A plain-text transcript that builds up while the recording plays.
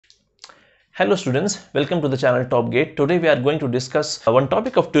Hello students, welcome to the channel TopGATE. Today we are going to discuss one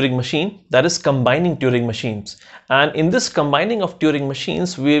topic of Turing machine, that is combining Turing machines. And in this combining of Turing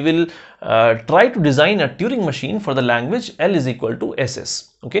machines, we will try to design a Turing machine for the language L is equal to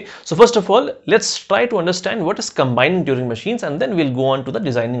SS. Okay, so first of all, let's try to understand what is combining Turing machines, and then we'll go on to the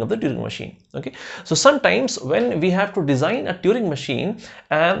designing of the Turing machine. Okay, so sometimes when we have to design a Turing machine,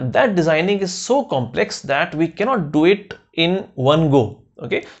 and that designing is so complex that we cannot do it in one go.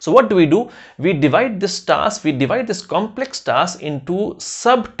 Okay, so what do? We divide this task, we divide this complex task into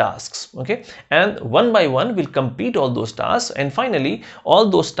subtasks. Okay, and one by one we'll complete all those tasks, and finally all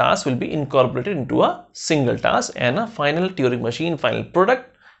those tasks will be incorporated into a single task, and a final Turing machine, final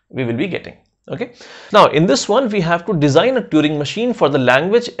product we will be getting. Okay, now in this one we have to design a Turing machine for the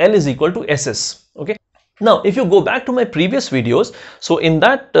language L is equal to SS. Okay, now if you go back to my previous videos, so in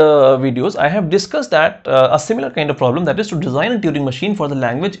that videos I have discussed that a similar kind of problem, that is to design a Turing machine for the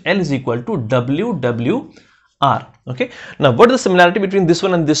language L is equal to WWR. Okay, now what is the similarity between this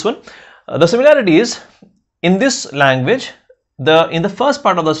one and this one? The similarity is, in this language, in the first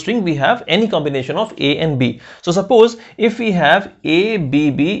part of the string we have any combination of A and B. So suppose if we have A,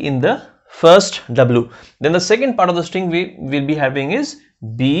 B, B in the first W, then the second part of the string we will be having is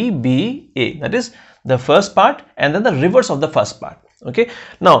B, B, A, that is the first part and then the reverse of the first part. Okay,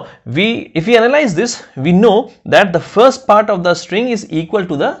 now if we analyze this, we know that the first part of the string is equal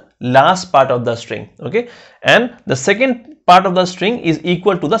to the last part of the string. Okay, and the second part of the string is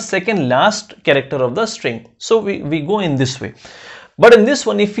equal to the second last character of the string. So we go in this way. But in this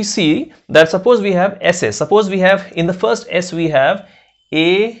one, if we see that, suppose we have SS, suppose we have in the first S we have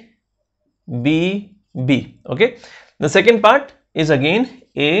A, B, B. Okay, the second part is again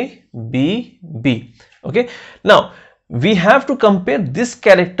A, B, B. Okay, now we have to compare this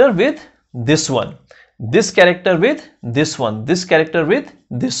character with this one, this character with this one, this character with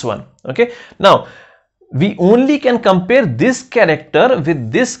this one. Okay, now we only can compare this character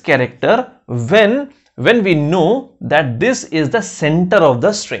with this character when we know that this is the center of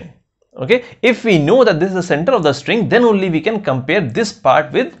the string. Okay, if we know that this is the center of the string, then only we can compare this part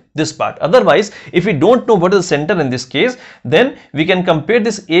with this part. Otherwise, if we don't know what is the center in this case, then we can compare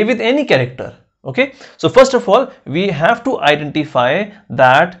this A with any character. Okay, so first of all we have to identify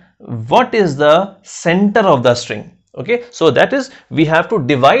that what is the center of the string. Okay, so that is, we have to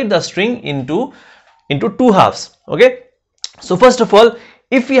divide the string into two halves. Okay, so first of all,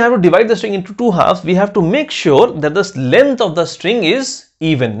 if we have to divide the string into two halves, we have to make sure that the length of the string is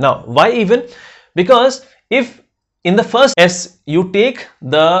even. Now why even? Because if in the first S you take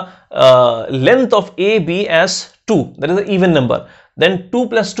the length of A, B as 2, that is an even number, then 2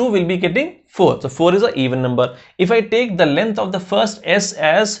 plus 2 will be getting 4. So 4 is an even number. If I take the length of the first S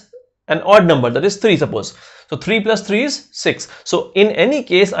as an odd number, that is 3 suppose, so 3 plus 3 is 6. So in any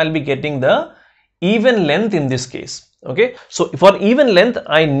case I'll be getting the even length in this case. Okay, so for even length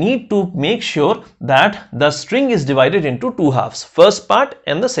I need to make sure that the string is divided into two halves, first part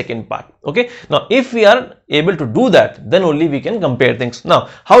and the second part. Okay, now if we are able to do that, then only we can compare things. Now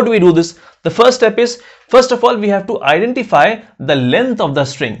how do we do this? The first step is, first of all we have to identify the length of the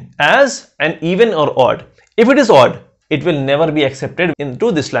string as an even or odd. If it is odd, it will never be accepted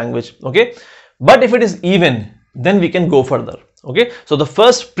into this language. Okay, but if it is even, then we can go further. Okay, so the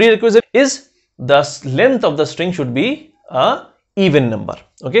first prerequisite is the length of the string should be a even number.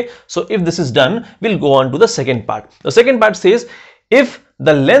 Okay, so if this is done, we'll go on to the second part. The second part says, if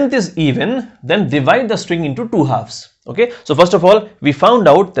the length is even, then divide the string into two halves. Okay, so first of all we found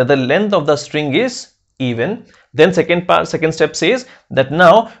out that the length of the string is even. Then second step says that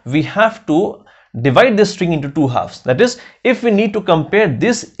now we have to divide this string into two halves. That is, if we need to compare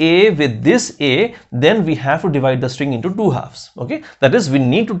this A with this A, then we have to divide the string into two halves. Okay, that is, we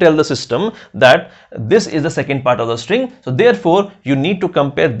need to tell the system that this is the second part of the string, so therefore you need to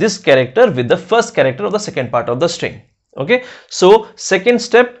compare this character with the first character of the second part of the string. Okay, so second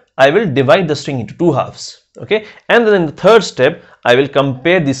step, I will divide the string into two halves. Okay, and then in the third step I will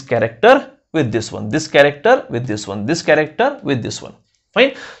compare this character with this one, this character with this one, this character with this one.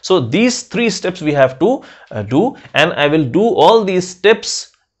 Fine. So these three steps we have to do, and I will do all these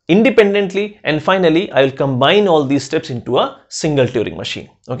steps independently, and finally I will combine all these steps into a single Turing machine.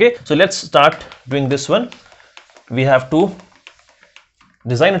 Okay, so let's start doing this one. We have to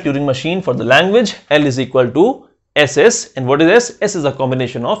design a Turing machine for the language L is equal to SS, and what is S? S is a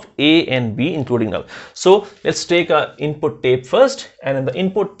combination of A and B including null. So let's take a input tape first, and in the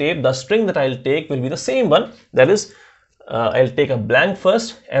input tape the string that I'll take will be the same one, that is I'll take a blank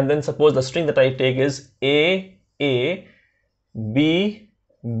first, and then suppose the string that I take is A, B,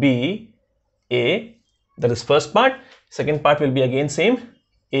 B, A, that is first part. Second part will be again same,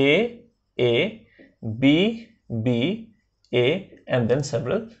 A, A, B, B, A, and then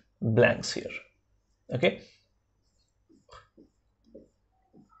several blanks here. Okay.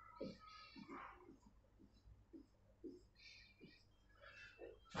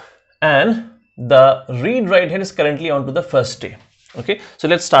 And the read write head is currently onto the first A. Okay, so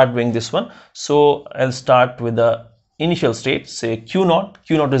let's start doing this one. So I'll start with the initial state, say Q0.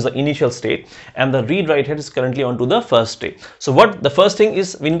 Q0 is the initial state, and the read write head is currently onto the first state. So what the first thing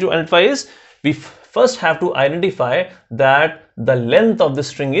is we need to identify is we first have to identify that the length of the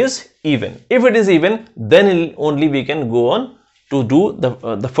string is even. If it is even, then only we can go on to do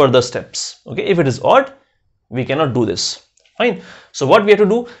the further steps. Okay, if it is odd, we cannot do this. Fine. So what we have to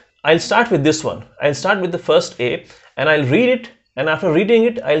do, I'll start with this one. I'll start with the first A and I'll read it, and after reading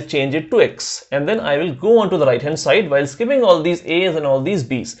it I'll change it to X, and then I will go on to the right hand side while skipping all these A's and all these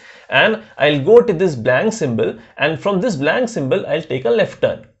B's, and I'll go to this blank symbol, and from this blank symbol I'll take a left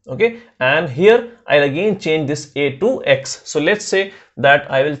turn. Okay, and here I'll again change this A to X. So let's say that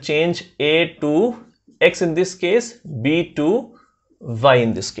I will change A to X in this case, B to Y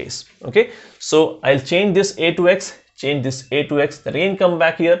in this case. Okay, so I'll change this A to X, change this A to X, then again come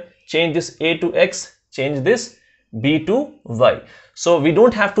back here, change this A to X, change this B to Y. So we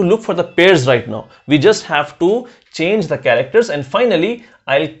don't have to look for the pairs right now. We just have to change the characters, and finally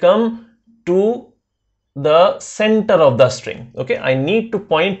I'll come to the center of the string. Okay, I need to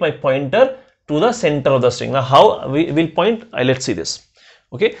point my pointer to the center of the string. Now how we will point? Let's see this.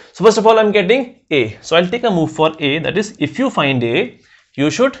 Okay, so first of all I'm getting A. So I'll take a move for A, that is if you find A,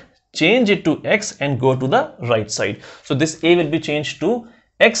 you should change it to X and go to the right side. So this A will be changed to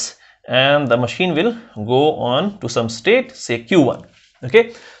X, and the machine will go on to some state, say Q1.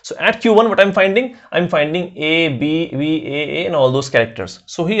 Okay, so at Q1 what I'm finding A, B, V, A, and all those characters.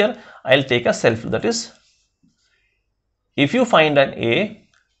 So here I'll take a self, that is if you find an A,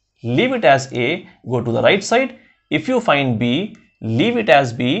 leave it as A, go to the right side. If you find B, leave it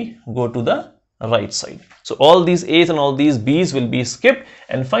as B, go to the right side. So all these A's and all these B's will be skipped,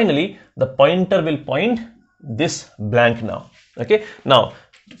 and finally the pointer will point this blank now. Okay, now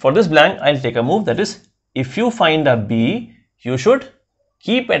for this blank I'll take a move, that is if you find a B, you should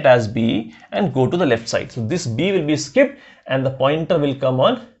keep it as B and go to the left side. So this B will be skipped and the pointer will come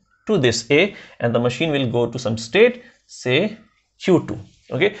on to this A, and the machine will go to some state, say Q2.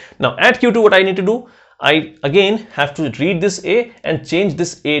 Okay, now at Q2 what I need to do, I again have to read this A and change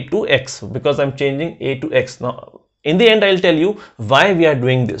this A to X, because I'm changing A to X. Now in the end I'll tell you why we are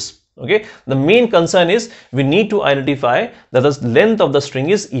doing this. Okay, the main concern is we need to identify that the length of the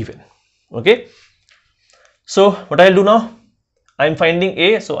string is even. Okay, so what I'll do now, I'm finding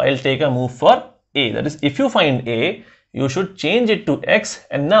A, so I'll take a move for A, that is if you find A, you should change it to X,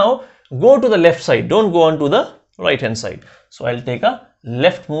 and now go to the left side, don't go on to the right hand side. So I'll take a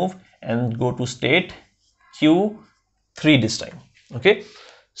left move and go to state Q3 this time. Okay,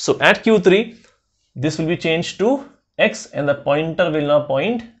 so at Q3 this will be changed to X, and the pointer will now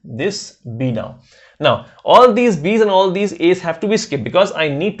point this B now. Now all these B's and all these A's have to be skipped, because I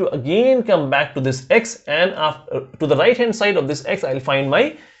need to again come back to this X, and after to the right hand side of this X I'll find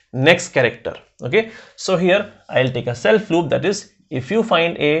my next character. Okay, so here I'll take a self loop, that is if you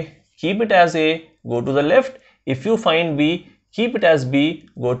find A, keep it as A, go to the left. If you find B, keep it as B,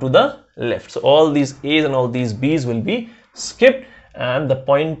 go to the left. So all these A's and all these B's will be skipped, and the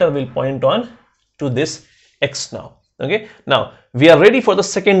pointer will point on to this X now. Okay, now we are ready for the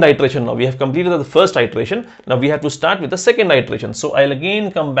second iteration. Now we have completed the first iteration. Now we have to start with the second iteration. So I'll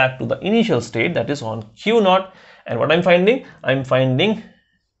again come back to the initial state, that is on Q0, and what I'm finding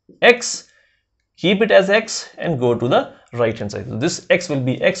X, keep it as X and go to the right hand side. So this X will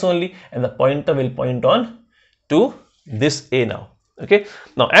be X only, and the pointer will point on to this A now. Okay,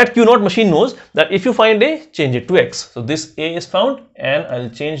 now at Q0 machine knows that if you find A, change it to X. So this A is found, and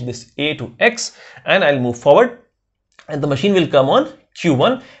I'll change this A to X, and I'll move forward, and the machine will come on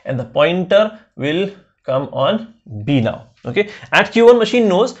Q1, and the pointer will come on B now. Okay, at Q1 machine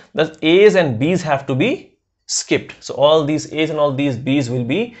knows that A's and B's have to be skipped. So all these A's and all these B's will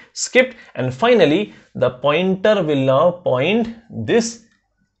be skipped, and finally the pointer will now point this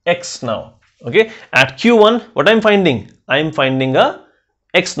X now. Okay, at Q1 what I'm finding a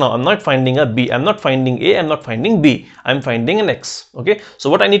X now. I'm not finding a B, I'm not finding A, I'm not finding B, I'm finding an X. Okay, so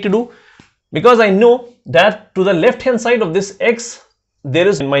what I need to do, because I know that to the left hand side of this X there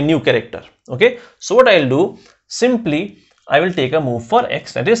is my new character. Okay, so what I'll do, simply I will take a move for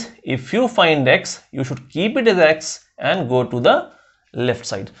X, that is if you find X, you should keep it as X and go to the left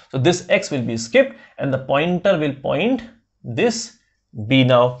side. So this X will be skipped, and the pointer will point this B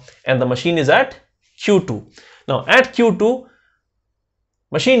now, and the machine is at Q2. Now at Q2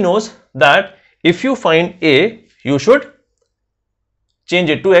 machine knows that if you find A, you should change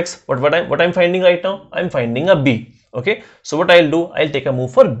it to X. But what I'm finding right now, I'm finding a B. Okay, so what I'll do, I'll take a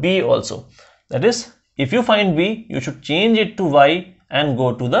move for B also. That is, if you find B, you should change it to Y and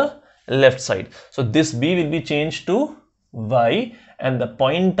go to the left side. So this B will be changed to Y and the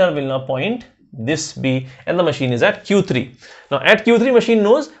pointer will now point this B, and the machine is at Q3. Now at Q3, machine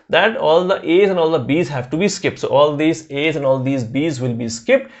knows that all the A's and all the B's have to be skipped. So all these A's and all these B's will be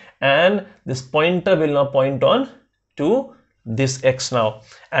skipped, and this pointer will now point on to this X now.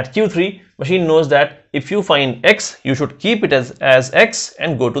 At Q3, machine knows that if you find X, you should keep it as X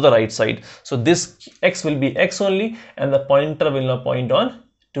and go to the right side. So this X will be X only, and the pointer will now point on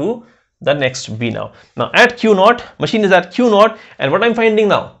to the next B now. Now at Q0, machine is at Q0, and what I'm finding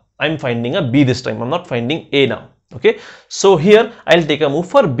now? I'm finding a B this time. I'm not finding A now. Okay, so here I'll take a move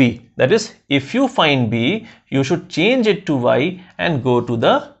for B. That is, if you find B, you should change it to Y and go to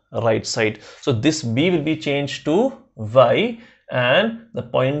the right side. So this B will be changed to Y and the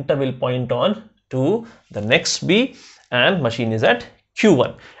pointer will point on to the next B, and machine is at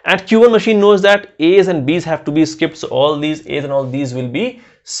Q1. At Q1, machine knows that A's and B's have to be skipped. So all these A's and all these will be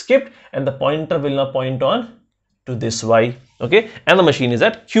skipped, and the pointer will now point on to this Y. Okay, and the machine is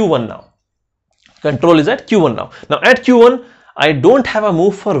at Q1 now. Control is at Q1 now. Now at Q1, I don't have a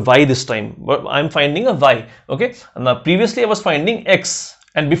move for Y this time, but I'm finding a Y. Okay, now previously I was finding X,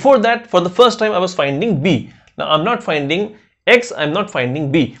 and before that, for the first time, I was finding B. Now I'm not finding X, I'm not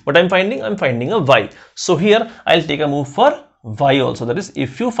finding B, but I'm finding a Y. So here I'll take a move for Y also. That is,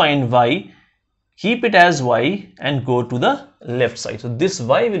 if you find Y, keep it as Y and go to the left side. So this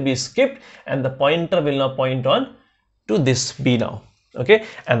Y will be skipped, and the pointer will now point on to this B now. Okay,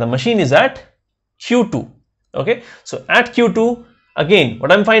 and the machine is at Q2. Okay, so at Q2, again,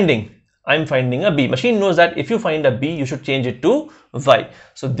 what I'm finding? I'm finding a B. Machine knows that if you find a B, you should change it to Y.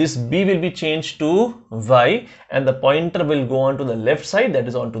 So this B will be changed to Y, and the pointer will go on to the left side, that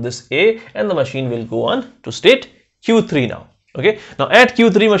is onto this A, and the machine will go on to state Q3 now. Okay, now at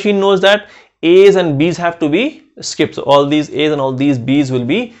Q3, machine knows that A's and B's have to be skipped. So all these A's and all these B's will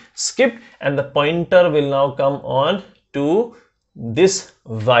be skipped, and the pointer will now come on to this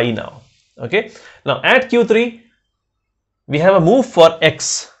Y now. Okay, now at Q3, we have a move for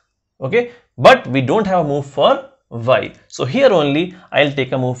X. Okay, but we don't have a move for Y. So here only I'll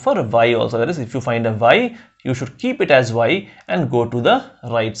take a move for Y also. That is, if you find a Y, you should keep it as Y and go to the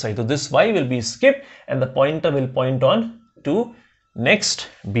right side. So this Y will be skipped, and the pointer will point on to next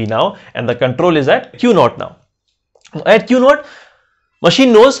B now, and the control is at Q0 now. At Q0,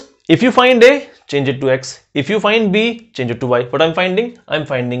 machine knows if you find A, change it to X. If you find B, change it to Y. What I'm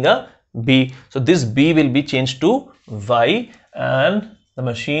finding a B. So this B will be changed to Y, and the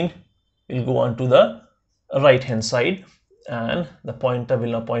machine will go on to the right hand side, and the pointer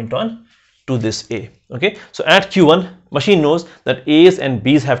will now point on to this A. Okay, so at Q1, machine knows that A's and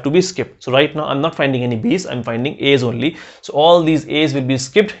B's have to be skipped. So right now I'm not finding any B's, I'm finding A's only. So all these A's will be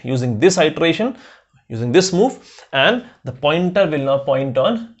skipped using this iteration, using this move, and the pointer will now point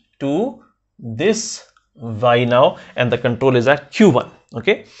on to this Y now, and the control is at Q1.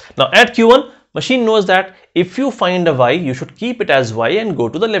 Okay, now at Q1, machine knows that if you find a Y, you should keep it as Y and go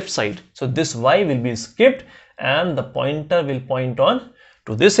to the left side. So this Y will be skipped, and the pointer will point on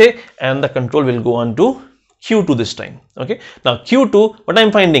to this A, and the control will go on to Q2 this time. Okay, now Q2, what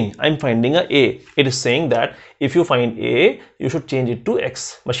I'm finding? I'm finding a A. It is saying that if you find A, you should change it to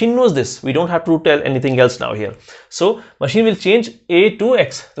X. Machine knows this. We don't have to tell anything else now here. So machine will change A to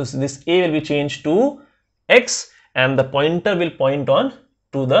X. So this A will be changed to X, and the pointer will point on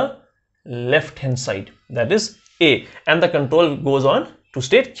to the left hand side, that is A, and the control goes on to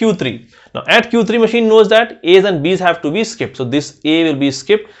state Q3. Now at Q3, machine knows that A's and B's have to be skipped. So this A will be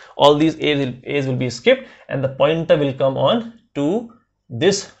skipped, all these A's will be skipped, and the pointer will come on to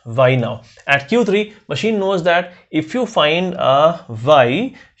this Y now. At Q3, machine knows that if you find a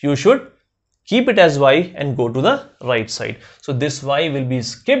Y, you should keep it as Y and go to the right side. So this Y will be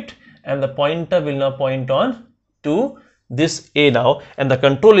skipped, and the pointer will now point on to this A now, and the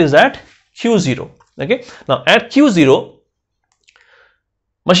control is at Q0. Okay, now at Q0,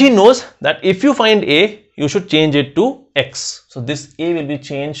 machine knows that if you find A, you should change it to X. So this A will be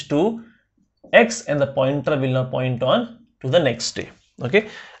changed to X, and the pointer will now point on to the next A. Okay,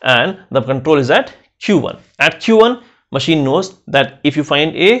 and the control is at Q1. At Q1, machine knows that if you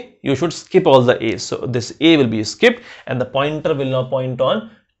find A, you should skip all the A's. So this A will be skipped, and the pointer will now point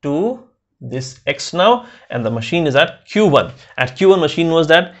on to this X now, and the machine is at Q1. At Q1, machine knows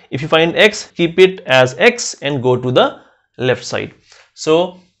that if you find X, keep it as X and go to the left side.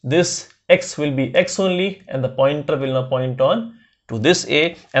 So this X will be X only, and the pointer will now point on to this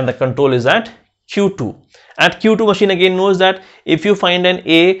A, and the control is at Q2. At Q2, machine again knows that if you find an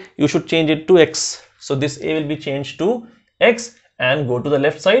A, you should change it to X. So this A will be changed to X and go to the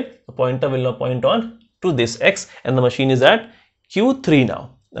left side. The pointer will now point on to this X, and the machine is at Q3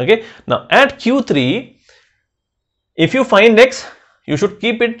 now. Okay, now at Q3, if you find X, you should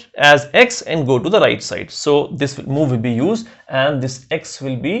keep it as X and go to the right side. So this move will be used, and this X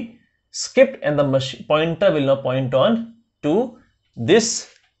will be skipped, and the pointer will now point on to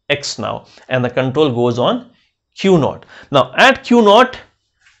this X now, and the control goes on Q0. Now at Q0,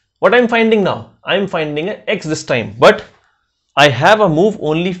 what I'm finding now? I'm finding an X this time, but I have a move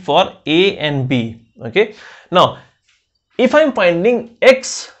only for A and B. Okay, now if I'm finding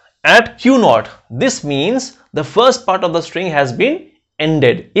X at Q0, this means the first part of the string has been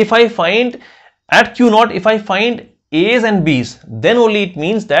ended. If I find at Q0, if I find A's and B's, then only it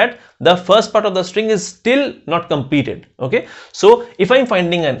means that the first part of the string is still not completed. Okay, so if I'm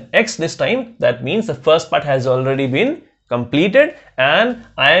finding an X this time, that means the first part has already been completed, and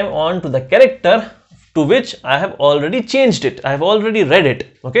I am on to the character to which I have already changed it. I have already read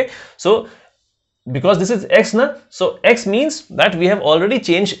it. Okay, so because this is X now, so X means that we have already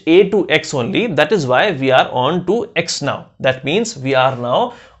changed A to X only. That is why we are on to X now. That means we are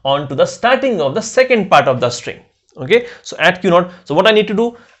now on to the starting of the second part of the string. Okay, so at Q0, so what I need to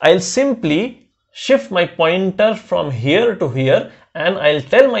do, I'll simply shift my pointer from here to here, and I'll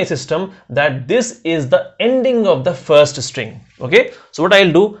tell my system that this is the ending of the first string. Okay, so what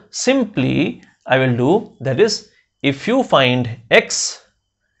I'll do, simply I will do, that is, if you find X,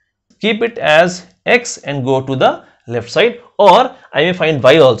 keep it as X and go to the left side, or I may find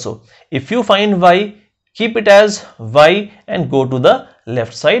Y also. If you find Y, keep it as Y and go to the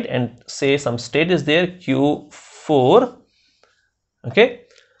left side, and say some state is there, Q4. Okay,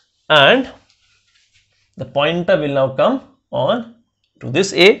 and the pointer will now come on to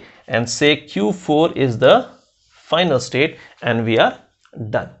this A and say Q4 is the final state, and we are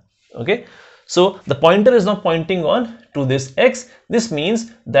done. Okay, so the pointer is now pointing on to this X. This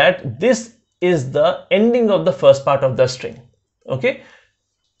means that this is the ending of the first part of the string. Okay,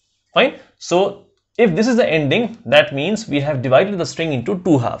 fine. So if this is the ending, that means we have divided the string into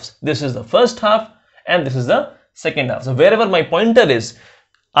two halves. This is the first half and this is the second half. So wherever my pointer is,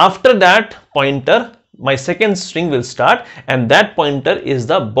 after that pointer, my second string will start, and that pointer is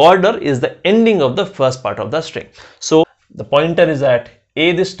the border, is the ending of the first part of the string. So the pointer is at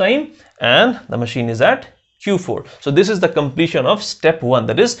A this time, and the machine is at Q4. So this is the completion of step 1.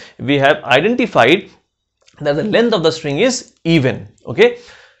 That is, we have identified that the length of the string is even. Okay,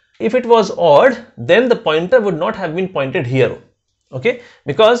 if it was odd, then the pointer would not have been pointed here. Okay,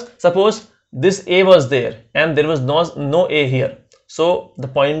 because suppose this A was there and there was no A here. So the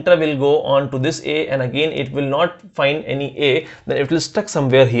pointer will go on to this A, and again it will not find any A, then it will stuck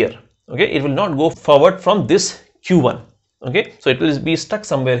somewhere here. Okay, it will not go forward from this Q1. Okay, so it will be stuck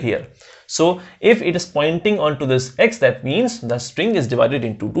somewhere here. So if it is pointing on to this X, that means the string is divided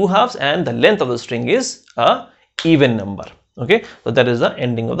into two halves and the length of the string is a even number. Okay, so that is the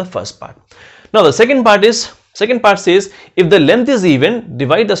ending of the first part. Now the second part says if the length is even,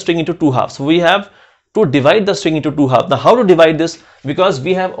 divide the string into two halves. So we have to divide the string into two halves. Now how to divide this? Because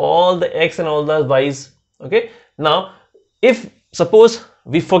we have all the X and all the Y's. Okay, now if suppose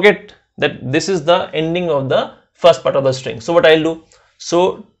we forget that this is the ending of the first part of the string, so what I'll do?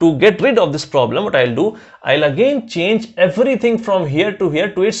 So to get rid of this problem, what I'll do, I'll again change everything from here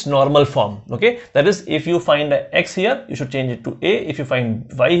to its normal form. Okay, that is, if you find a X here, you should change it to A. If you find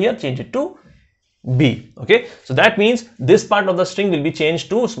Y here, change it to B. Okay, so that means this part of the string will be changed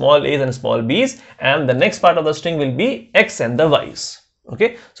to small a's and small b's, and the next part of the string will be X and the Y's.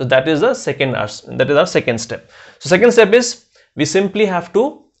 Okay, so that is our second step. So second step is we simply have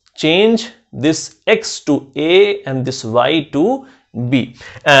to change this X to A and this Y to B,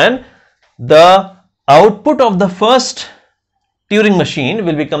 and the output of the first Turing machine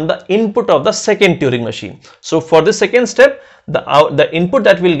will become the input of the second Turing machine. So for the second step, the input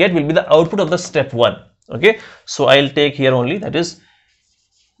that we'll get will be the output of the step 1. Okay, so I'll take here only, that is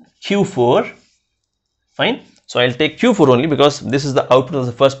Q4. Fine, so I'll take Q4 only because this is the output of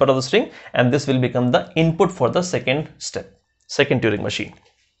the first part of the string, and this will become the input for the second step, second Turing machine.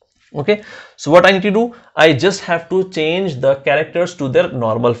 Okay, so what I need to do, I just have to change the characters to their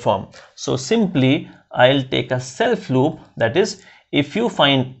normal form. So simply I'll take a self loop, that is, if you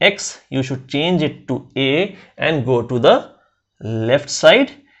find X, you should change it to A and go to the left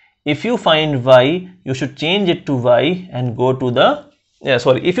side. If you find Y, you should change it to Y and go to the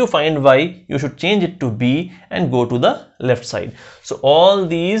if you find Y, you should change it to B and go to the left side. So all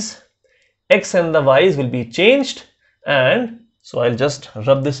these X and the Y's will be changed, and So I'll just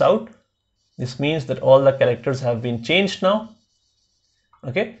rub this out. This means that all the characters have been changed now.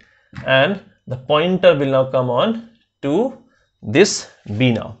 Okay, and the pointer will now come on to this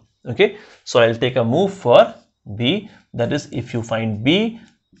B now. Okay, so I'll take a move for B, that is, if you find B,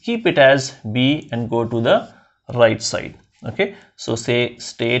 keep it as B and go to the right side. Okay, so say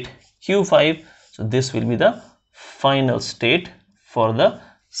state Q5, so this will be the final state for the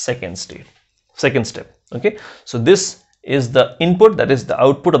second step. Okay, so this is the input, that is the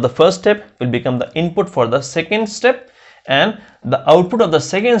output of the first step will become the input for the second step, and the output of the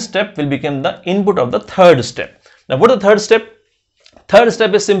second step will become the input of the third step. Now what is the third step? Third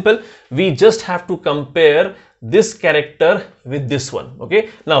step is simple. We just have to compare this character with this one.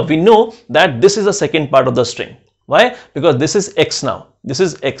 Okay, now we know that this is the second part of the string. Why? Because this is X now. This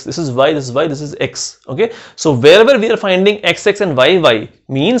is X, this is Y, this is Y, this is X. Okay, so wherever we are finding XX and YY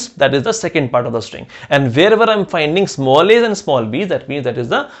means that is the second part of the string, and wherever I'm finding small a's and small b's, that means that is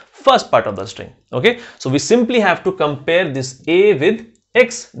the first part of the string. Okay, so we simply have to compare this A with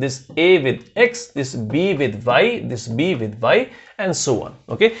X, this A with X, this B with Y, this B with Y, and so on.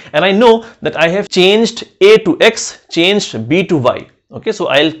 Okay, and I know that I have changed A to X, changed B to Y. Okay, so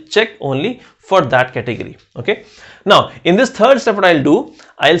I'll check only for that category. Okay, now in this third step, what I'll do,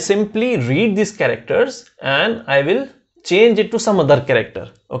 I'll simply read these characters and I will change it to some other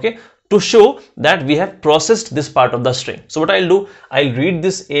character. Okay, to show that we have processed this part of the string. So what I'll do, I'll read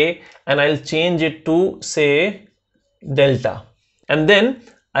this A and I'll change it to say delta, and then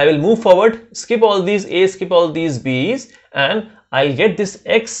I will move forward, skip all these A's, skip all these B's, and I'll get this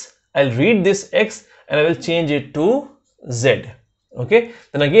X, I'll read this X and I will change it to Z. Okay,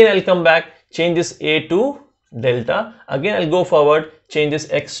 then again I'll come back, change this A to delta, again I'll go forward, change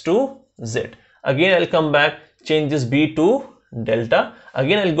this X to Z, again I'll come back, change this B to delta,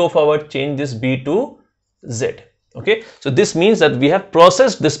 again I'll go forward, change this B to Z. Okay, so this means that we have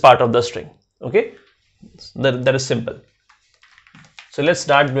processed this part of the string. Okay, that is simple. So let's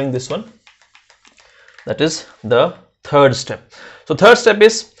start doing this one. That is the third step. So third step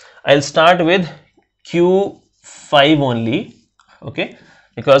is, I'll start with Q5 only. Okay,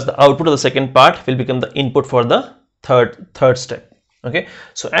 because the output of the second part will become the input for the third step. Okay,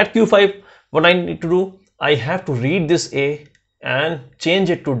 so at Q5, what I need to do, I have to read this A and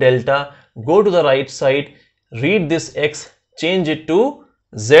change it to delta, go to the right side, read this X, change it to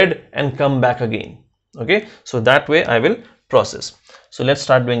Z and come back again. Okay, so that way I will process. So let's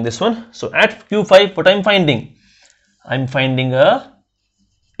start doing this one. So at Q5, what I'm finding? I'm finding a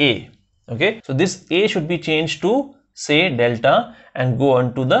A. Okay, so this A should be changed to say delta and go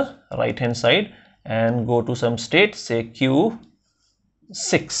on to the right hand side and go to some state, say Q6.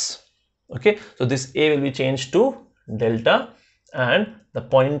 Okay, so this A will be changed to delta and the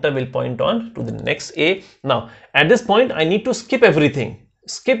pointer will point on to the next A. Now at this point I need to skip everything,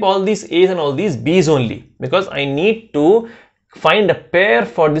 skip all these A's and all these B's only, because I need to find a pair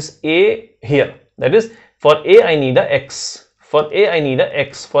for this A here. That is, for A I need a X, for A I need a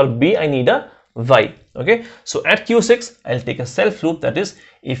X, for B I need a Y. Okay, so at Q6 I'll take a self loop, that is,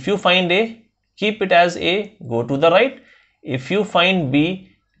 if you find A, keep it as A, go to the right. If you find B,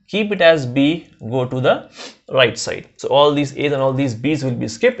 keep it as B, go to the right side. So all these A's and all these B's will be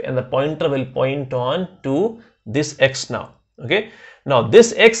skipped and the pointer will point on to this X now. Okay, now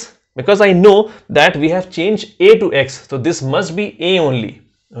this X, because I know that we have changed A to X, so this must be A only.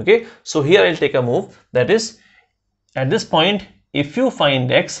 Okay, so here I'll take a move, that is, at this point, if you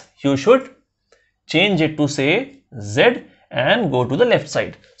find X, you should change it to say Z and go to the left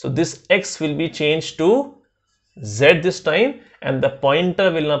side. So this X will be changed to Z this time and the pointer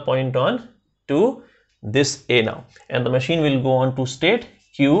will now point on to this A now, and the machine will go on to state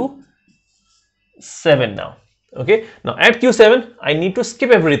Q7 now. Okay, now at Q7 I need to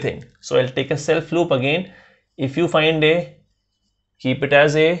skip everything, so I'll take a self loop again. If you find A, keep it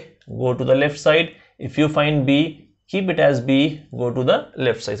as A, go to the left side. If you find B, keep it as B, go to the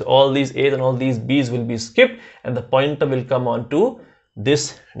left side. So all these A's and all these B's will be skipped and the pointer will come on to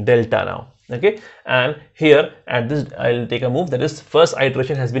this delta now. Okay, and here at this I'll take a move, that is, first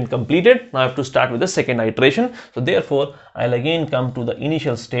iteration has been completed. Now I have to start with the second iteration. So therefore I'll again come to the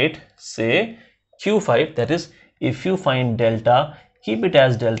initial state, say Q5, that is, if you find delta, keep it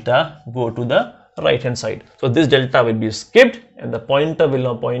as delta, go to the right hand side. So this delta will be skipped and the pointer will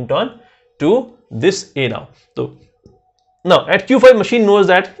now point on to this A now. So now at Q5, machine knows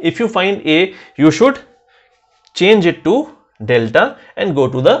that if you find A, you should change it to delta and go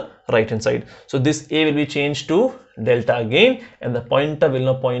to the right hand side. So this A will be changed to delta again and the pointer will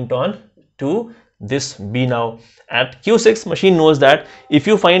now point on to this B now. At Q6, machine knows that if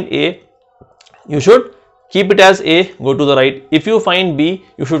you find A, you should keep it as A, go to the right. If you find B,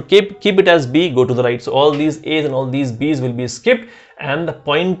 you should keep it as B, go to the right. So all these A's and all these B's will be skipped, and the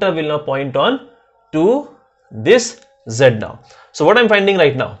pointer will now point on to this Z now. So what I'm finding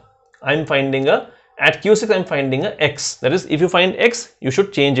right now, I'm finding at Q6 I'm finding a X. That is, if you find X, you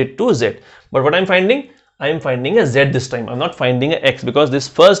should change it to Z. But what I'm finding a Z this time. I'm not finding a X because this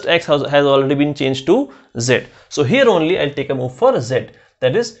first X has already been changed to Z. So here only I'll take a move for Z.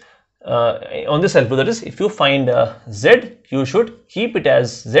 That is on this helper. That is, if you find a Z, you should keep it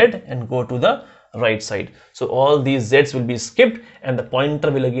as Z and go to the right side. So all these Z's will be skipped, and the pointer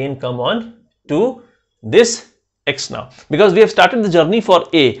will again come on to this X now, because we have started the journey for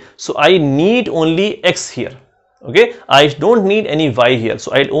A. So I need only X here. Okay, I don't need any Y here,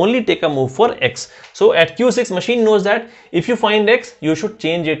 so I'll only take a move for X. So at Q6, machine knows that if you find X, you should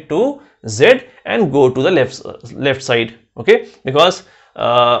change it to Z and go to the left side. Okay, because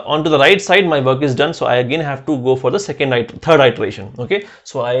onto the right side my work is done, so I again have to go for the third iteration. Okay,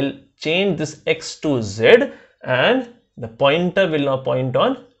 so I'll change this X to Z, and the pointer will now point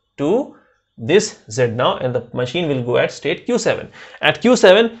on to this Z now, and the machine will go at state Q7. At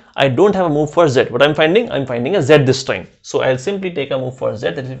Q7, I don't have a move for Z. What I'm finding a Z this time. So I'll simply take a move for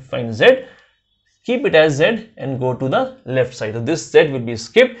Z. That is, if you find Z, keep it as Z and go to the left side. So this Z will be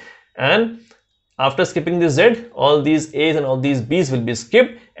skipped, and after skipping this Z, all these A's and all these B's will be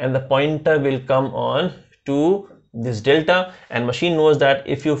skipped, and the pointer will come on to this delta, and machine knows that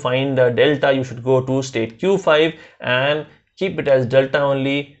if you find the delta, you should go to state Q5 and keep it as delta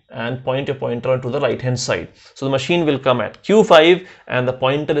only and point your pointer to the right hand side. So the machine will come at Q5 and the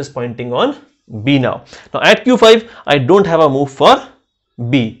pointer is pointing on B now. Now at Q5, I don't have a move for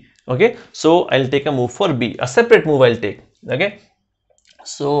B. Okay, so I'll take a move for B. A separate move I'll take. Okay,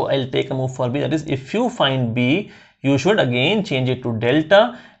 so I'll take a move for B. That is, if you find B, you should again change it to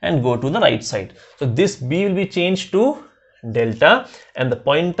delta and go to the right side. So this B will be changed to delta, and the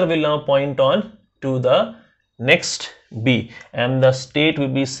pointer will now point on to the next B, and the state will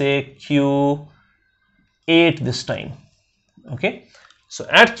be, say, Q8 this time. Okay, so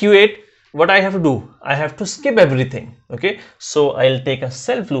at Q8, what I have to do, I have to skip everything. Okay, so I'll take a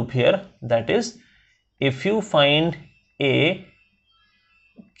self loop here. That is, if you find A,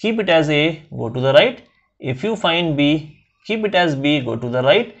 keep it as A, go to the right. If you find B, keep it as B, go to the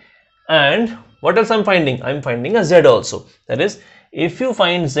right. And what else I'm finding? I'm finding a Z also. That is, if you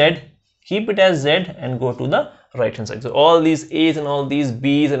find Z, keep it as Z and go to the right hand side. So all these A's and all these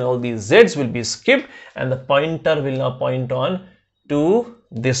B's and all these Z's will be skipped, and the pointer will now point on to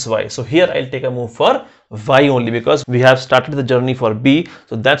this Y. So here I'll take a move for Y only, because we have started the journey for B.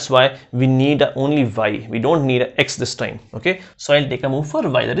 So that's why we need only Y. We don't need an X this time. Okay, so I'll take a move for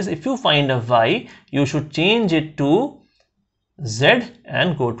Y. That is, if you find a Y, you should change it to Z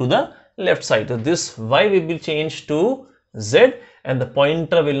and go to the left side. So this Y will be changed to Z, and the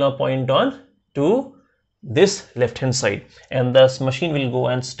pointer will now point on to this left hand side, and the machine will go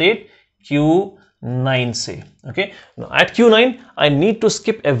and state Q9, say. Okay, now at Q9, I need to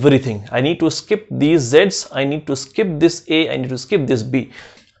skip everything. I need to skip these Z's, I need to skip this A, I need to skip this B.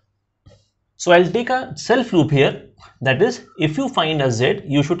 So I'll take a self loop here. That is, if you find a Z,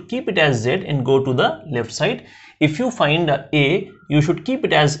 you should keep it as Z and go to the left side. If you find A, you should keep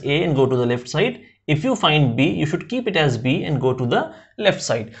it as A and go to the left side. If you find B, you should keep it as B and go to the left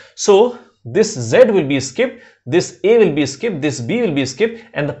side. So this Z will be skipped, this A will be skipped, this B will be skipped,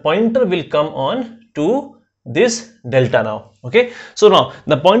 and the pointer will come on to this delta now. Okay, so now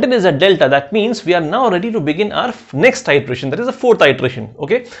the pointer is at delta. That means we are now ready to begin our next iteration, that is the fourth iteration.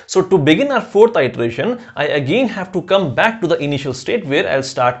 Okay, so to begin our fourth iteration, I again have to come back to the initial state where I'll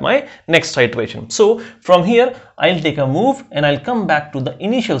start my next iteration. So from here, I'll take a move and I'll come back to the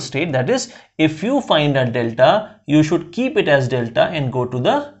initial state. That is, if you find a delta, you should keep it as delta and go to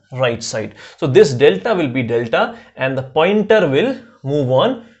the right side. So this delta will be delta, and the pointer will move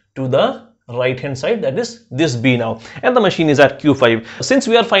on to the right hand side, that is this B now, and the machine is at Q5. Since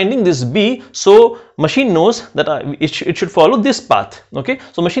we are finding this B, so machine knows that it should follow this path. Okay,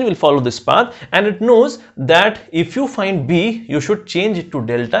 so machine will follow this path, and it knows that if you find B, you should change it to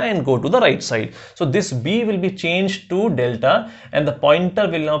delta and go to the right side. So this B will be changed to delta, and the pointer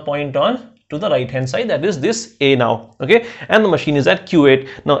will now point on to the right hand side, that is this A now. Okay, and the machine is at Q8.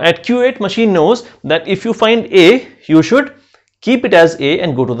 Now at Q8, machine knows that if you find A, you should keep it as A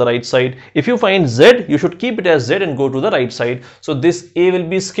and go to the right side. If you find Z, you should keep it as Z and go to the right side. So this A will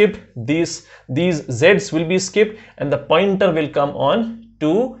be skipped, these Z's will be skipped, and the pointer will come on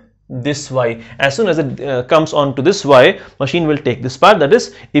to this Y. As soon as it comes on to this Y, machine will take this part. That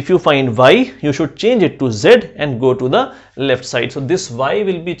is, if you find Y, you should change it to Z and go to the left side. So this Y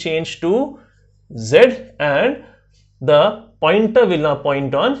will be changed to Z, and the pointer will now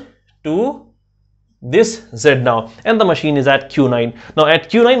point on to this Z now, and the machine is at Q9. Now at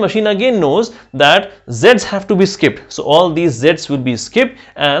Q9, machine again knows that Z's have to be skipped, so all these Z's will be skipped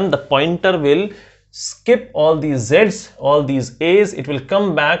and the pointer will skip all these Z's, all these A's. It will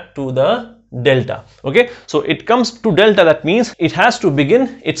come back to the delta. Okay, so it comes to delta, that means it has to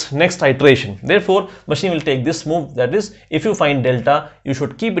begin its next iteration. Therefore machine will take this move, that is, if you find delta, you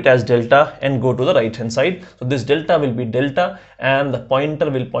should keep it as delta and go to the right hand side. So this delta will be delta and the pointer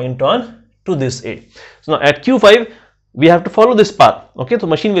will point on to this A. So now at Q5 we have to follow this path. Okay, so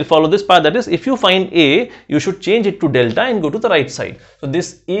machine will follow this path, that is, if you find A, you should change it to delta and go to the right side. So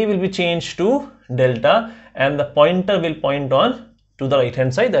this A will be changed to delta and the pointer will point on to the right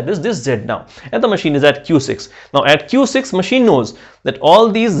hand side, that is this Z now, and the machine is at Q6. Now at Q6, machine knows that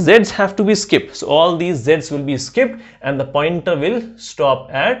all these Z's have to be skipped, so all these Z's will be skipped and the pointer will stop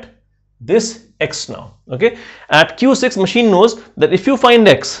at this X now. Okay, at Q6, machine knows that if you find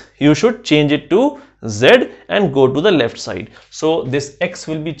X, you should change it to Z and go to the left side. So this X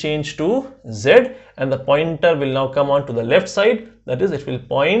will be changed to Z and the pointer will now come on to the left side, that is, it will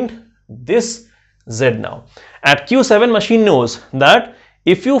point this Z now. At Q7, machine knows that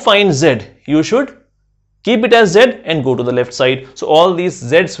if you find Z, you should keep it as Z and go to the left side. So all these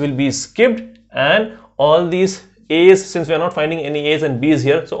Z's will be skipped and all these A's, since we are not finding any A's and B's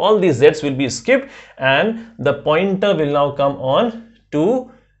here, so all these Z's will be skipped and the pointer will now come on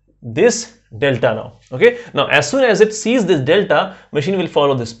to this delta now. Okay, now as soon as it sees this delta, machine will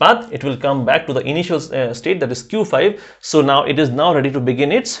follow this path. It will come back to the initial state, that is Q5. So now it is now ready to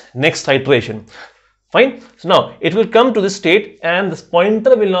begin its next iteration. Fine. So now it will come to this state and this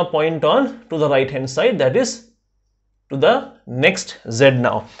pointer will now point on to the right hand side, that is to the next Z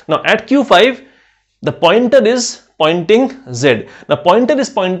now. Now at Q5, the pointer is pointing Z. Now pointer is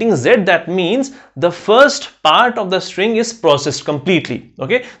pointing Z, that means the first part of the string is processed completely.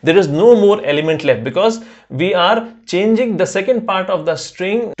 Okay, there is no more element left because we are changing the second part of the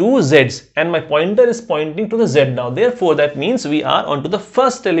string to Z's and my pointer is pointing to the Z now. Therefore that means we are onto the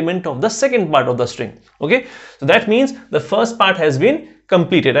first element of the second part of the string. Okay, so that means the first part has been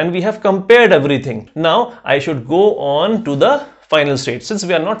completed and we have compared everything. Now I should go on to the final state. Since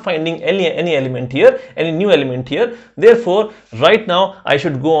we are not finding any element here, any new element here, therefore right now I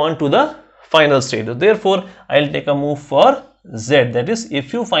should go on to the final state. Therefore I'll take a move for Z, that is,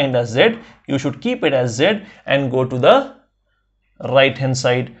 if you find a Z, you should keep it as Z and go to the right hand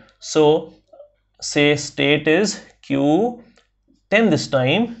side. So say state is Q10 this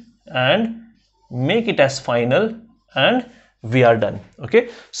time and make it as final and we are done. Okay,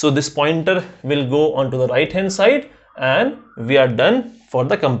 so this pointer will go onto the right hand side and we are done for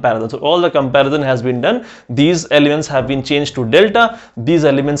the comparison. So all the comparison has been done. These elements have been changed to delta, these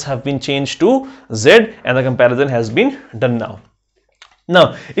elements have been changed to Z, and the comparison has been done now.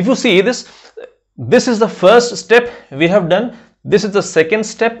 Now if you see this is the first step we have done, this is the second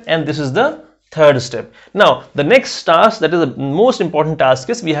step, and this is the third step. Now the next task, that is the most important task,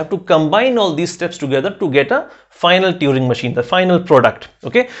 is we have to combine all these steps together to get a final Turing machine, the final product.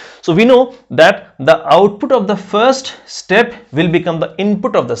 Okay, so we know that the output of the first step will become the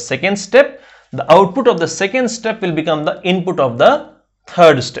input of the second step, the output of the second step will become the input of the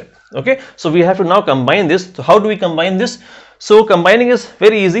third step. Okay, so we have to now combine this. So how do we combine this? So combining is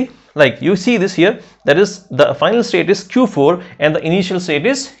very easy. Like you see this here, that is the final state is Q4 and the initial state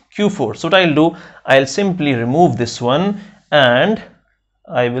is Q4. So what I'll do, I'll simply remove this one and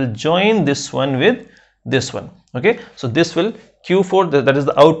I will join this one with this one. Okay, so this will Q4, that is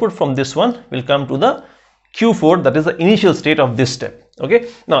the output from this one, will come to the Q4, that is the initial state of this step. Okay,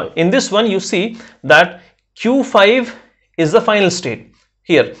 now in this one you see that Q5 is the final state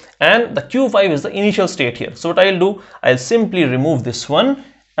here and the Q5 is the initial state here. So what I'll do, I'll simply remove this one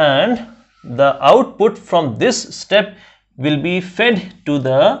and the output from this step will be fed to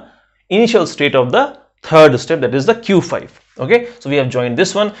the initial state of the third step, that is the Q5. Okay, so we have joined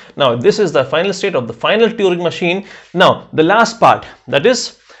this one. Now this is the final state of the final Turing machine. Now the last part, that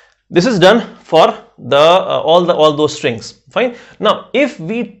is, this is done for the all those strings. Fine. Now if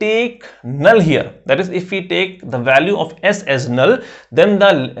we take null here, that is, if we take the value of S as null, then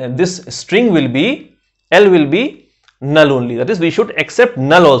this string will be, L will be null only, that is, we should accept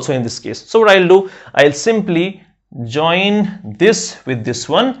null also in this case. So what I'll do, I'll simply join this with this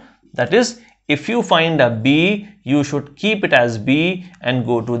one, that is, if you find a B, you should keep it as B and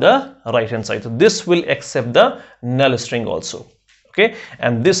go to the right hand side. So this will accept the null string also. Okay,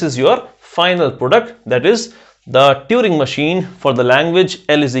 and this is your final product, that is the Turing machine for the language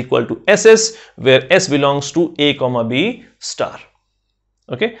L is equal to SS, where S belongs to A comma B star.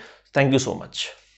 Okay, thank you so much.